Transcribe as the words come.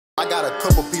got a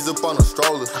couple pieces up on a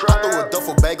stroller. I threw a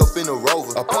duffel bag up in a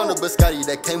Rover. Upon the biscotti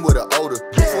that came with an odor.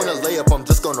 Bitch wanna lay up, I'm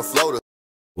just gonna float her.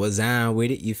 What's on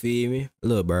with it, you feel me?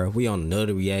 Look, bro, we on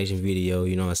another reaction video,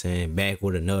 you know what I'm saying? Back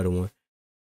with another one.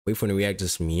 We finna react to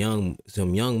some young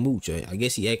mooch. I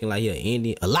guess he acting like he an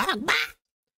Indian. Arabtry.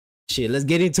 Shit, let's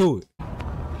get into it.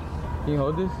 Can you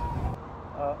hold this?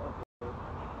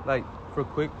 Like, for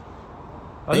quick.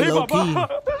 Hey, low key.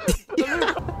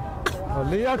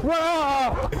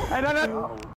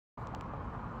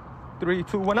 3,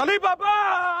 2, 1. I've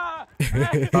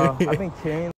been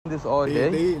carrying this all day.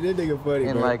 This nigga funny,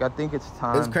 and bro. like, I think it's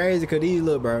time. It's crazy cause these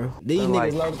look, bro. These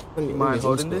niggas like, low. You mind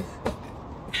holding this?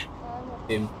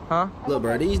 Huh? Look,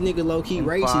 bro. These niggas low key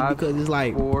racist because it's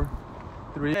like 4,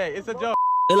 3. Hey, it's a joke.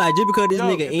 It's like just because this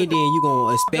nigga Indian, you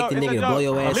gonna expect the nigga to blow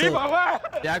your ass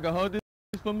up. Y'all can hold this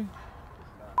for me.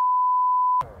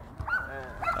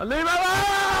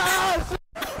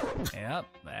 Yep,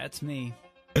 that's me.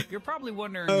 You're probably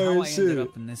wondering how I ended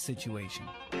up in this situation.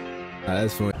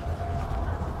 That's funny.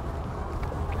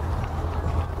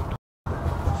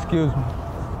 Excuse me.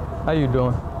 How you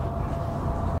doing?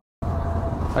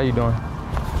 How you doing?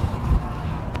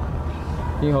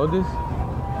 Can you hold this?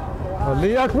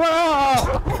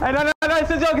 Hey, no,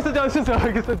 it's a joke, it's a joke, it's a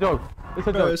joke, it's a joke. It's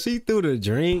a joke. Bro, she threw the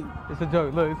drink. It's a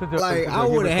joke, look, it's a joke. Like, I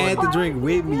would have had the drink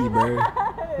with me, bro.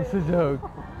 It's a joke.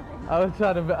 I was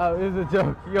trying to, it's a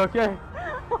joke. You okay?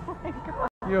 Oh my god.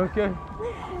 You okay?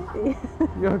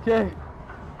 You okay?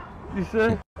 You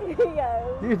sure?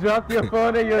 Yes. You dropped your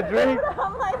phone and your drink?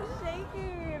 I'm like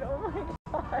shaking. Oh my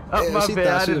god. Oh, Yeah, my she bad.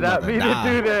 thought I she did was not about to mean to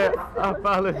die. do that. I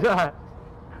apologize.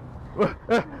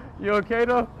 You okay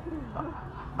though?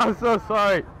 I'm so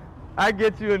sorry. I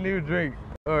get you a new drink.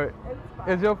 Or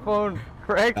is your phone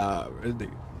cracked?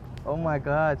 Oh my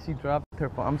god, she dropped her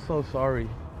phone. I'm so sorry.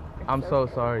 I'm so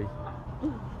sorry.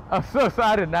 I'm so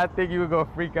sorry. I did not think you were gonna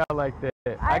freak out like that.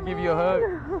 I give you a hug.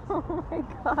 Oh my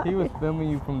god. He was filming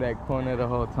you from that corner the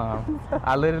whole time.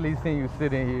 I literally seen you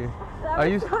sitting here. Are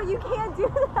you? So you can't do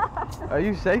that. Are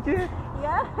you shaking?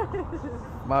 Yes.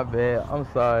 My bad. I'm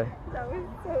sorry. That was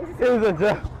so It was a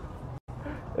joke.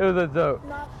 It was a joke.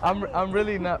 Not I'm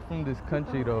really not from this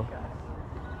country though.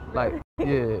 Like,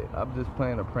 yeah, I'm just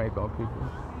playing a prank on people.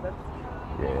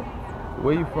 Yeah.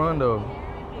 Where you from though?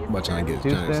 I'm about trying to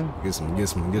get some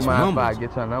Mind if I numbers.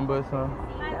 get your number or something?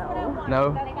 No.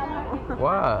 No?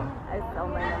 Why? I sell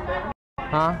my number.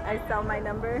 Huh? I sell my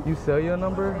number. You sell your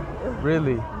number?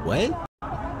 Really? What?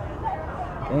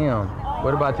 Damn.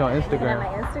 What about your Instagram?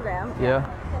 My Instagram.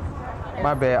 Yeah.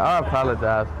 My bad. I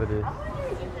apologize for this.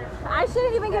 I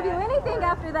shouldn't even give you anything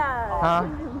after that. Huh?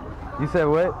 You said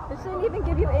what? I shouldn't even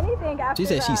give you anything after She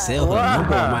said that. she sell her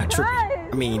number on my trip. Yes,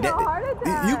 I mean, you know, heart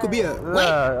attack. you could be a Nah,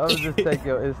 I was just take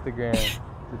your Instagram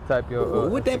to type your.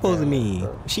 what that supposed to mean?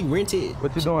 She rented.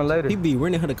 What you doing later? He be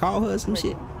renting her to call her or some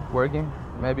shit. Working?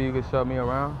 Maybe you could show me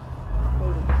around.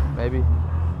 Maybe.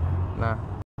 Nah.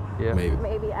 Yeah.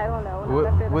 Maybe, I don't know.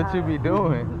 Not after What that. you be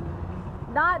doing?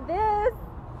 Not this.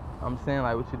 I'm saying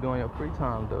like what you do in your free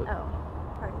time though. Oh,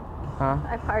 party. Huh?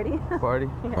 I party. Party?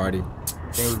 Yeah. Party.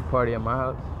 Think we could party at my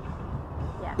house?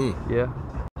 Yeah. Yeah.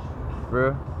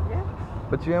 Real? Yeah.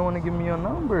 But you didn't want to give me your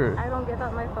number. I don't give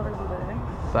out my phone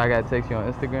either. So I gotta text you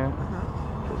on Instagram?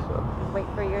 For sure. Wait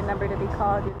for your number to be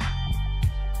called.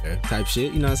 Type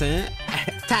shit, you know what I'm saying?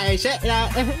 Type shit, you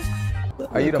know.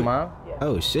 Are you the mom?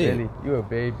 Oh shit. Really? You are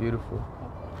very beautiful.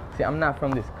 See, I'm not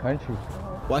from this country.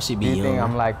 Why she be Do you young? think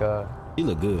I'm like a... You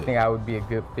look good. Think I would be a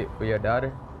good fit for your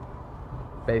daughter?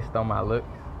 Based on my looks?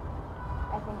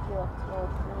 I think you look too old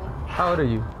for me. How old are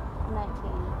you?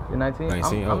 19. You're 19?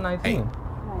 19, I'm 19. hey.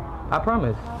 I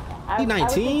promise. He 19? I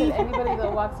would think that anybody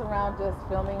that walks around just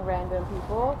filming random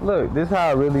people Look, this is how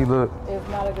I really look. is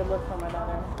not a good look for my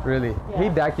daughter. Really. Yeah. He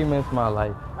documents my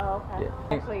life. Oh, okay.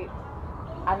 Yeah. Actually,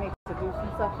 I need to do some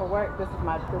stuff for work. This is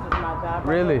my job. Right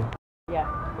Really? here.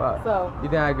 Yeah. Wow. So You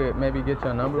think I could maybe get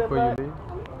your number Good before luck. you leave?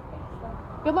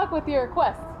 good luck with your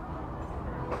quest.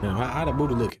 Now, how the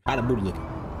booty looking? How the booty looking?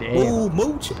 Damn. Move,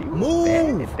 mooch, move.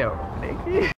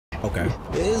 Okay.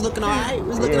 It's looking alright.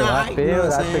 It's looking Yeah, alright. I You feel know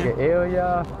what I I'm took saying? an L,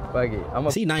 y'all. Fuck it. I'm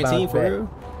Is he 19 for real?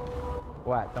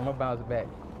 Watch, I'm gonna bounce back.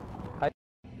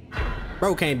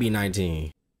 Bro can't be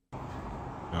 19.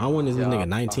 I wonder if this nigga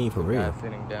 19 for real. Guys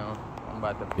sitting down. I'm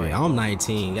about to play. Yeah, I'm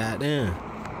 19. Goddamn.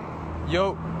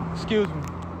 Yo, excuse me.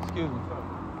 Excuse me.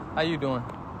 How you doing?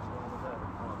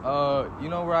 You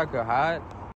know where I could hide?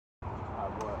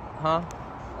 Huh?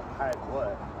 Hide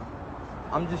what?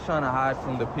 I'm just trying to hide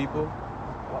from the people.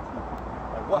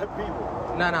 Like what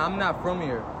people? Nah, I'm not from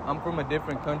here. I'm from a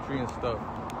different country and stuff.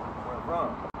 Where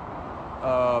from?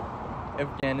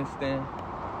 Afghanistan.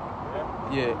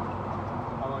 Yeah? Yeah.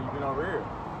 been over here?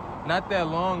 Not that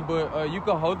long, but you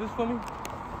can hold this for me?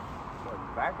 What,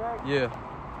 backpack? Yeah.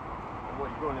 What,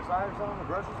 you going inside or something? The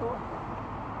grocery store?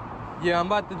 Yeah, I'm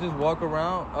about to just walk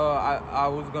around. I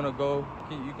was gonna go.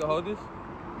 You can hold this?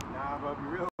 Nah, bro, be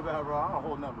real about, bro. I don't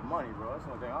hold nothing but money, bro. That's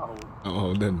the only thing I hold. I don't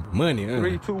hold nothing but money, huh?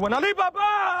 3, 2, 1.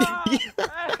 Alibaba!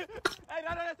 Hey,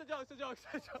 no, that's a joke. It's a joke.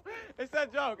 It's a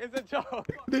joke. It's a joke.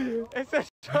 It's a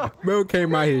joke. Bro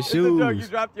came out his shoes. It's a joke. You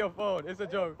dropped your phone. It's a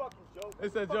joke.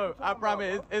 It's a joke. I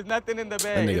promise. It's nothing in the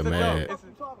bag. That nigga it's a mad.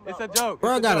 joke. It's a joke.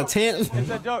 Bro, I got a 10. It's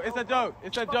a joke. It's a joke.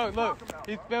 It's a joke. Look,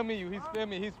 he's filming you. He's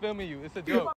filming you. It's a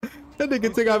joke. That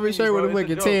nigga took off his shirt with a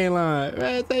fucking 10 line.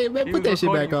 Man, put that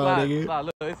shit back on, nigga.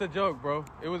 Look, it's a joke, bro.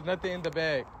 It was nothing in the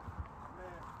bag.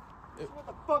 What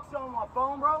the fuck's on my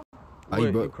phone, bro?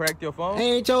 You cracked your phone?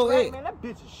 Ain't your Hey, man, that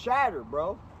bitch is shattered,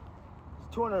 bro.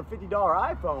 It's $250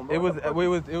 iPhone, bro.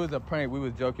 It was a prank. We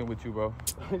was joking with you, bro.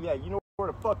 Yeah, you know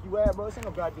where the fuck you at, bro? This ain't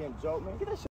no goddamn joke, man. Get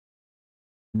that shit.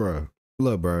 Bro,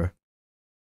 look, bro.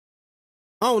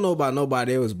 I don't know about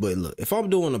nobody else, but look, if I'm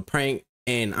doing a prank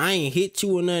and I ain't hit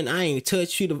you or nothing, I ain't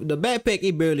touched you, the backpack,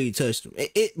 it barely touched him.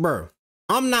 Bro,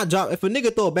 I'm not dropping. If a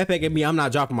nigga throw a backpack at me, I'm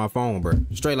not dropping my phone, bro.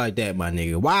 Straight like that, my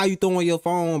nigga. Why are you throwing your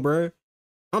phone, bro?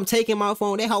 I'm taking my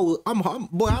phone. That whole, I'm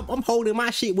holding my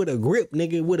shit with a grip,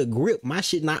 nigga. With a grip. My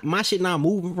shit not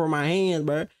moving from my hands,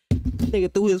 bro.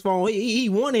 Nigga threw his phone. He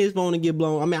wanted his phone to get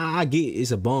blown. I mean, I get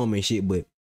it's a bum and shit, but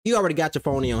you already got your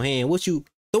phone in your hand. What you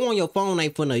throwing your phone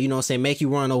ain't finna, you know what I'm saying, make you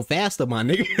run no faster, my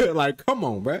nigga. Like, come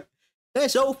on, bro.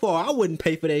 That's your fault. I wouldn't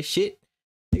pay for that shit.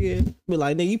 Nigga, be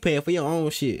like, nigga, you paying for your own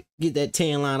shit. Get that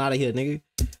 10 line out of here, nigga.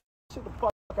 Shit the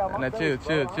fuck out my Now chill.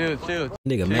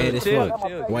 Nigga mad as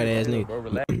fuck. White ass nigga. Bro,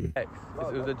 relax. It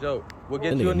was a joke. We'll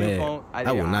get you a new phone.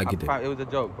 I will not get that. It was a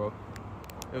joke, bro.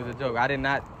 It was a joke. I did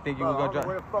not think you was gonna drop.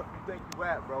 Where the fuck you think you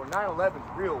at, bro?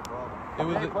 9/11's real, bro.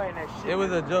 I ain't playing that shit. It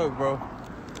was a joke, bro.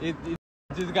 It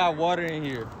just got water in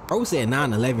here. Bro said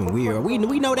 9/11 weird. We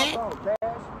know that.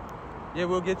 Yeah,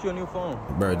 we'll get you a new phone.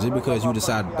 Bro, just because you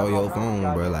decided to throw your phone,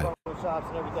 bro, like. Shops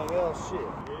and everything else, shit.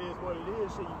 It is what it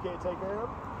is. Shit, you can't take care of.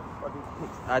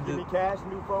 Fucking give me cash,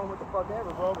 new phone, what the fuck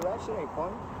ever, bro. But that shit ain't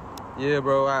funny. Yeah,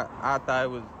 bro. I thought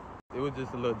it was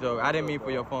just a little joke. I didn't mean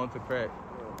for your phone to crack.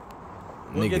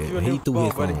 We'll get you a new he threw phone,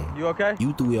 his buddy. phone. You okay?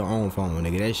 You threw your own phone,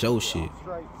 nigga. That's your shit.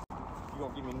 Straight. You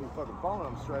gonna give me a new fucking phone?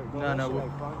 I'm straight. Bro. No,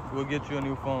 we'll get you a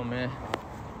new phone, man.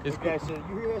 It's cool. That shit,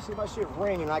 you hear that shit? My shit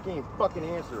ringing. I can't even fucking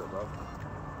answer it, bro.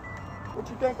 What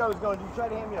you think I was gonna do? Try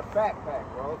to hand me a backpack,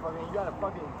 bro. Fucking, you got a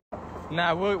fucking.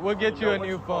 Nah, we'll get you a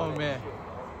new phone, man.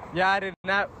 Yeah, I did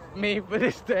not mean for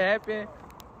this to happen.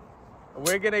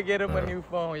 We're gonna get him a new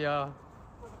phone, y'all.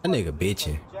 That nigga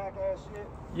bitching. Jackass shit.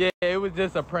 Yeah, it was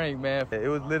just a prank, man. It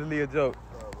was literally a joke.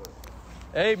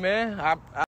 Hey, man, I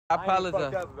apologize. I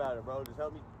ain't fucked up about it, bro. Just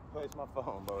help me place my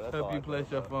phone, bro. That's help you place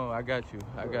your phone. I got you.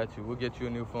 We'll get you a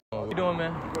new phone. What you doing,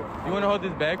 man? You wanna hold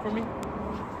this bag for me?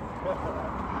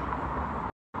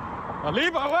 I'll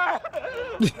leave my way.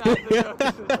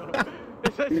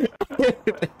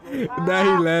 Now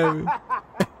he laughing.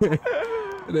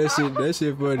 that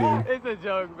shit funny. It's a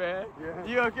joke, man.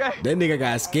 You okay? That nigga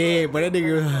got scared, but that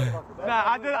nigga. Nah,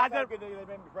 I just. They made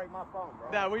me break my phone,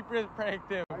 bro. Nah, we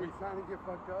pranked him. Are you trying to get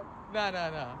fucked up?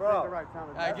 Nah. Bro,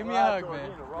 give me a hug,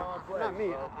 man. Not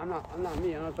me. I'm not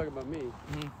me. I'm not talking about me.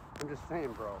 I'm just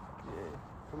saying, bro. Yeah.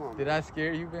 Come on. Did I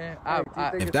scare you, man?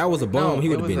 If that was a bum, he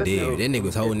would have been dead. That nigga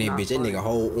was holding that bitch. That nigga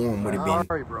whole arm would have been.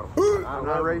 Sorry, bro. I'm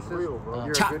not racist, bro.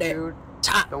 You're Chop a good that. dude.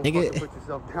 Chop, Don't nigga. fucking put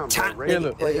yourself down, Chop, bro.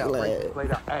 nigga. Play it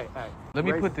out. Hey. Let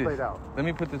me put this. Played out. Let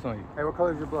me put this on you. Hey, what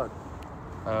color is your blood?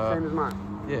 Same as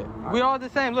mine. Yeah. We all the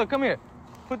same. Look, come here.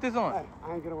 Put this on. Hey,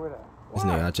 I ain't gonna wear that. This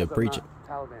nigga out here preaching.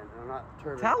 Taliban, and I'm not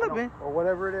turban. Taliban? Or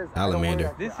whatever it is.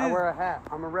 Salamander. I wear a hat.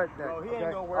 I'm a redneck. Bro, he okay?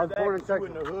 ain't gonna wear that. You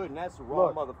in the hood, and that's the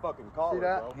wrong motherfucking collar, see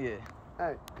that? bro. Yeah.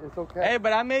 Hey, it's okay. Hey,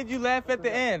 but I made you laugh at the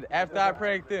end after I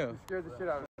pranked them. You scared the shit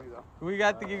out of me, though. We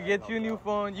got to get you a new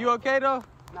phone. You okay, though?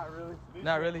 Not really.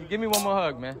 Not really. Give me one more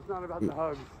hug, man. It's not about the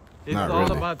hugs. It's Not all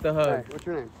really. about the hug. Hey, what's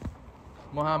your name?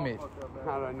 Mohammed.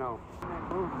 How do I know?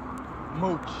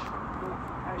 Mooch.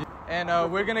 And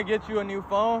we're gonna get you a new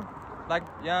phone. Like,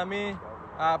 you know what I mean?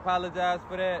 I apologize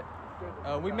for that.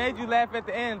 We made you laugh at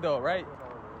the end though, right?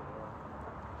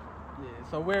 Yeah,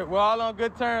 so we're all on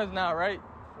good terms now, right?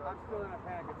 I'm still in a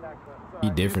panic attack. He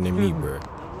different than me, bro.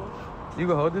 You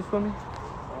can hold this for me?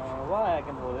 Why I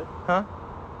can hold it? Huh?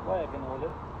 Why I can hold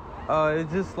it?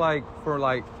 It's just like for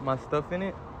like my stuff in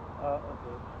it. Okay.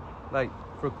 Like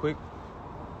for quick.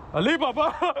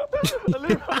 Alibaba!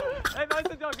 Alibaba! Hey, no, it's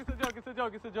a joke.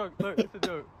 Look, it's a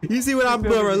joke. You see what I'm,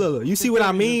 bro? Look. You see what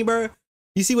I mean, bro?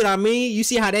 You see what I mean? You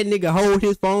see how that nigga hold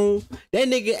his phone? That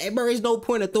nigga, hey, bro, there's no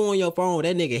point of throwing your phone.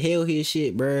 That nigga held his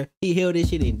shit, bro. He held his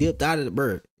shit and dipped out of the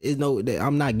bird. It's no,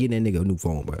 I'm not getting that nigga a new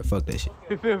phone, bro. Fuck that shit.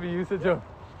 You feel me? It was a joke.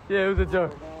 Yeah, it was a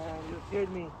joke. You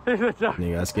scared me. It was a joke.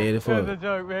 Nigga, I scared it for. It was a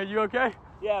joke, man. You okay?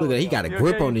 Yeah. Look at that, he got a You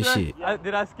grip okay, on you this sure? shit.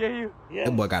 Did I scare you? Yeah.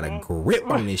 That boy got a grip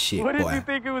on this shit, What did boy. you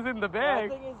think it was in the I bag?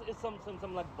 think it's some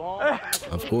like bomb.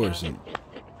 Of course. Oh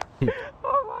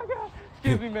my God.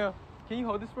 Excuse me, ma'am. Can you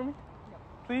hold this for me?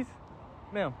 Please?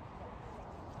 Ma'am.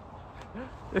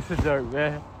 It's a joke,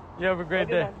 man. You have a great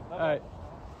day. All right.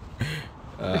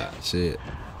 Shit.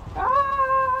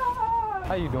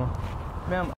 How you doing?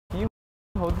 Ma'am, can you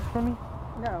hold this for me?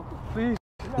 No. Please?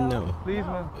 No. Please,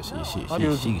 ma'am.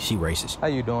 She racist. How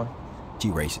you doing? She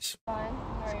racist. Fine.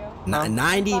 How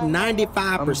are you?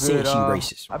 95% she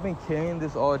racist. I've been carrying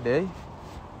this all day,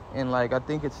 and like I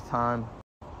think it's time.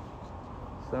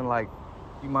 So like,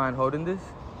 you mind holding this?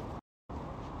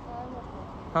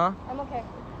 Huh? I'm okay.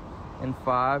 In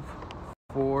 5,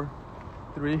 4,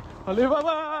 3.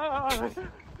 Alibaba!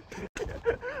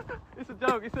 It's a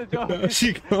joke. It's a joke.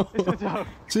 She gone. It's a joke.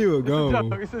 She was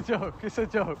gone. It's a joke. It's a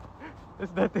joke.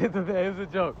 It's nothing to that. It was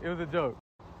a joke. It was a joke.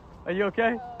 Are you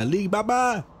okay?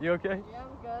 Alibaba. You okay? Yeah,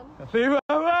 I'm good.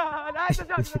 Alibaba! No, it's a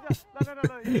joke. It's a joke.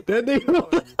 No. That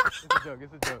nigga. It's a joke.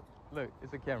 It's a joke. Look,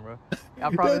 it's a camera. I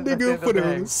promise. That nigga put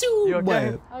a suit, You okay?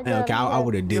 boy. Hey, okay, I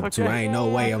would have dipped too. I ain't no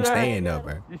way I'm staying up,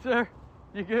 bro. You sure?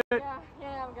 You good? Yeah,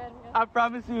 I'm good. I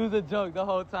promise you it was a joke the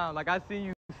whole time. Like, I seen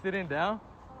you sitting down,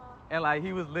 and like,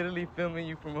 he was literally filming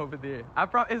you from over there.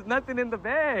 It's nothing in the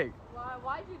bag.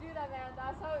 Why'd you do that, man?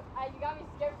 That's how you got me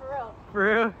scared for real. For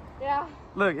real? Yeah.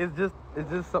 Look, it's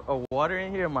just a water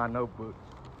in here in my notebook.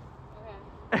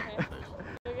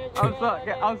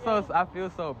 Okay. I feel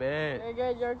so bad. You're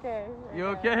good. You're okay. You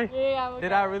okay? Yeah, I'm okay.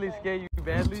 Did I really scare you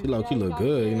badly? She look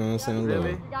good, you know what I'm saying?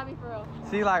 Really? You got me for real.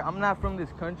 See, like, I'm not from this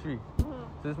country.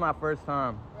 This is my first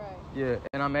time. Right. Yeah,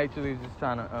 and I'm actually just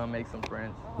trying to make some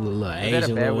friends. Little that a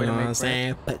Asian, bad little, way you to know what make I'm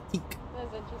saying? Petite.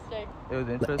 That's interesting. It was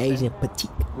Little interesting. Asian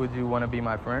petite. Would you want to be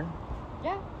my friend?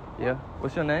 Yeah. Yeah.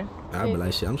 What's your name? I'd be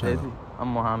like, shit, I'm trying Daisy. to. I'm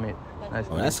Mohammed. Nice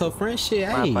to Oh, meet that's you. her friend shit.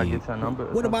 Mind if I Hey, get your number?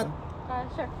 or what about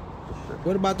something? Sure. Sure.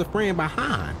 what about the friend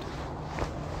behind?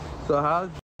 So how's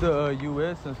the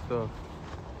U.S. and stuff?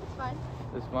 It's fine.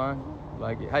 It's fine.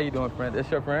 Like it. How you doing, friend? That's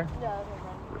your friend? Yeah, that's my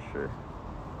friend. For sure.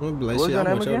 I'm be like, What's shit, your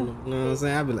I want name your, again? you know what I'm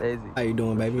saying? I be like, Daisy. how you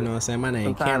doing, baby? You know what I'm saying? My name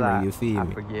Sometimes Cameron, you feel I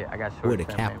me? forget. I got short With a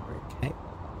term cap. memory. Okay.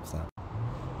 What's up?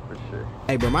 For sure.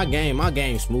 Hey, bro, my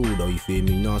game smooth though. You feel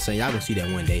me? You know what I'm saying? Y'all gonna see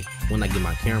that one day when I get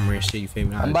my camera and shit. You feel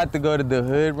me? I'm about to go to the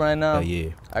hood right now. Oh yeah.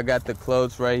 I got the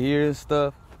clothes right here and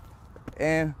stuff.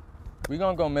 And we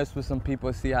gonna go mess with some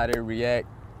people, see how they react.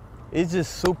 It's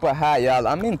just super hot, y'all.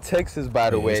 I'm in Texas, by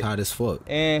the way. It's hot as fuck.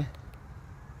 And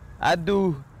y'all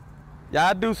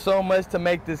do so much to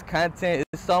make this content.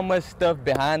 There's so much stuff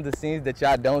behind the scenes that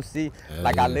y'all don't see.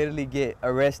 Like I literally get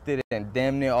arrested in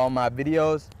damn near all my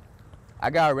videos. I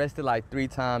got arrested like 3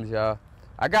 times, y'all.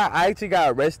 I actually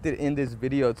got arrested in this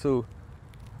video too.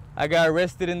 I got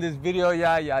arrested in this video,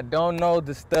 y'all. Y'all don't know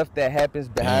the stuff that happens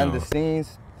behind the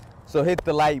scenes. So hit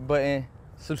the like button,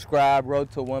 subscribe,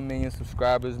 road to 1 million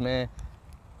subscribers, man.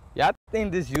 Y'all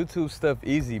think this YouTube stuff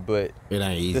easy, but It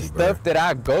ain't easy, the stuff that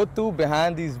I go through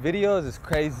behind these videos is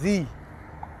crazy.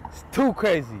 It's too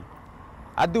crazy.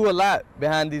 I do a lot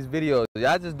behind these videos.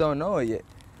 Y'all just don't know it yet,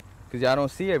 because y'all don't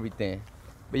see everything.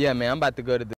 But yeah, man, I'm about to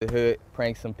go to the hood,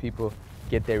 prank some people,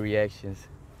 get their reactions.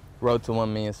 Road to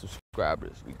 1 million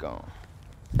subscribers. We gone.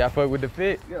 Y'all fuck with the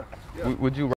fit? Yeah.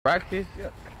 Would you rock this? Yeah.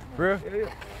 For real?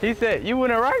 Yeah. He said, you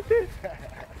wouldn't rock this?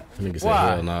 Nigga said,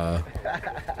 Why? hell nah.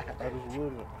 I just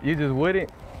wouldn't. You just wouldn't?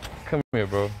 Come here,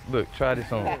 bro. Look, try this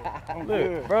on. I'm Look,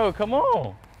 good. bro, come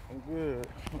on. I'm good.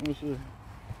 Let me see.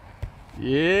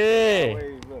 Yeah.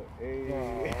 Wait, look.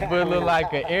 Hey. But it look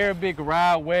like an Arabic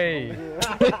ride wave.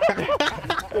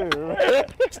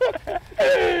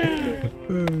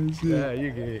 Yeah,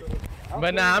 you good.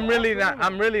 But nah, I'm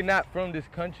really not from this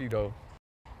country though.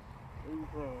 Where you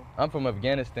from? I'm from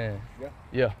Afghanistan. Yeah?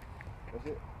 Yeah. That's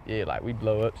it? Yeah, like we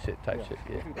blow up shit type shit.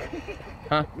 Yeah.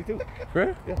 Huh? Me too. For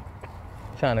real? Yeah.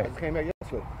 Trying I just came back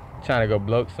yesterday. to go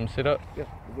blow some shit up. Yeah,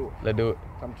 let's do it. Let's do it.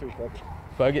 Time to fuck it.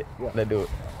 Fuck it. Yeah. Let's do it.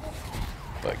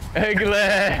 Fuck. Hey,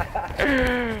 glad.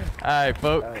 All right,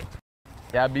 folks. All right.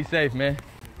 Y'all be safe, man.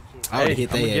 I would Hey,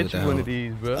 hit I'm gonna their get ass you one down. of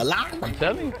these, bro. A lot. I'm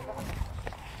telling you.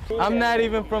 I'm not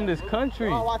even from this country.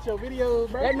 I watch your videos,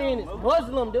 bro. That means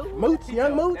Muslim, dude. Mooch,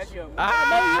 young Mooch.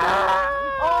 Ah!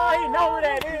 Oh, he know who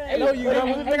that is. I know you, young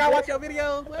Mooch. I watch your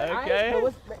videos. Bro. Okay.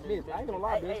 I ain't gonna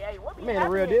lie, bitch. Man, the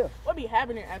real deal. What be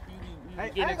happening after you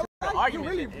get into You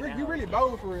really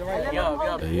bold for real, right? Yeah,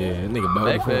 that nigga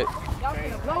bold for Y'all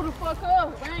finna blow the fuck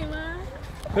up. I ain't lying.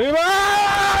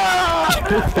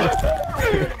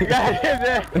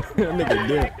 Nigga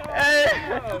dick.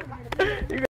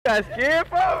 You got scared,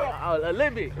 bro? Oh, a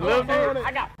little bit.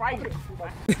 I got frightened.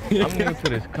 I'm new to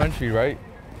this country, right?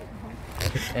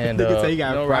 And you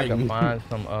know where I can find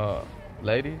some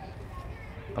ladies?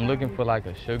 I'm looking for like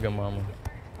a sugar mama.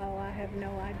 Oh, I have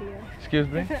no idea. Excuse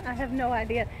me? I have no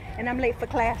idea, and I'm late for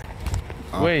class.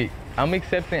 Wait, I'm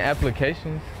accepting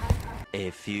applications. A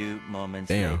few moments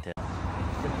Damn. later.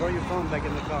 Throw your phone back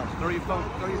in the car. Throw your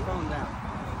phone down.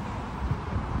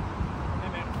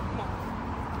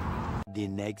 The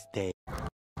next day.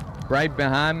 Right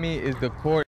behind me is the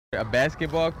court, a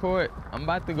basketball court. I'm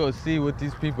about to go see what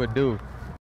these people do.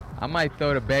 I might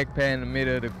throw the backpack in the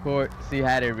middle of the court, see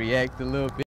how they react a little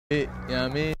bit, you know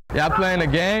what I mean? Y'all playing a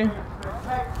game?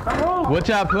 What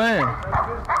y'all playing?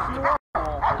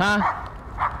 Huh?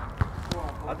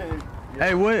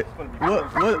 Hey,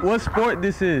 what sport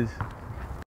this is?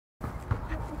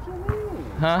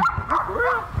 Huh?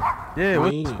 Yeah,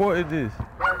 what sport is this?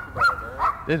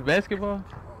 This basketball?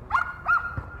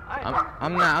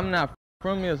 I'm not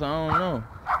from here, so I don't know.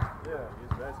 Yeah,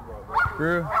 it's basketball, bro. For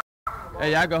real? Hey,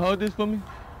 y'all can hold this for me?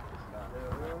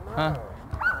 Huh?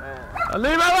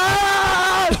 Leave my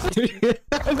life!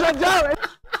 It's a joke!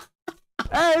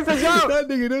 Hey, it's a joke! That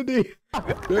nigga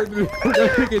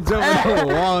jumping on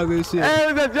the walls and shit. Hey,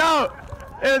 it's a joke!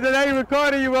 They ain't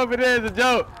recording you over there, it's a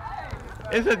joke.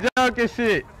 It's a joke and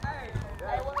shit.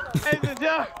 It's a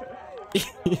joke.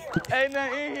 Ain't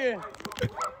nothing in here.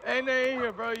 Ain't nothing in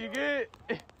here, bro. You good?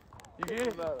 You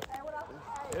good?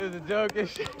 It was a joke and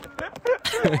shit.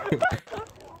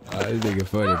 This nigga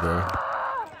funny, bro.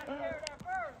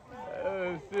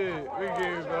 Oh shit, we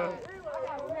good, bro.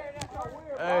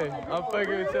 Hey, I'm fucking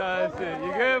with y'all and shit.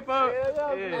 You good, folks?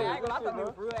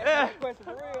 Yeah.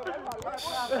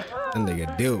 That nigga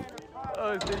dude.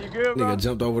 Oh shit, you good, bro? Nigga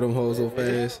jumped over them hoes so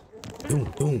fast. Boom,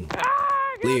 boom.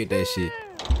 Cleared that shit.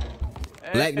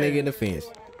 Black nigga in the fence.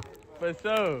 For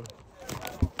sure.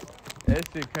 That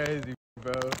shit crazy,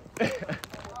 bro.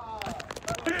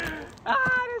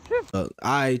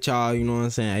 Alright, y'all, you know what I'm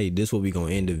saying? Hey, this what we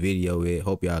gonna end the video with.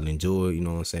 Hope y'all enjoyed, you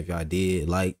know what I'm saying? If y'all did,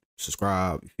 like,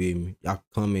 subscribe, you feel me? Y'all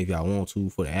comment if y'all want to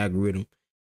for the algorithm.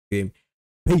 You feel me?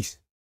 Peace.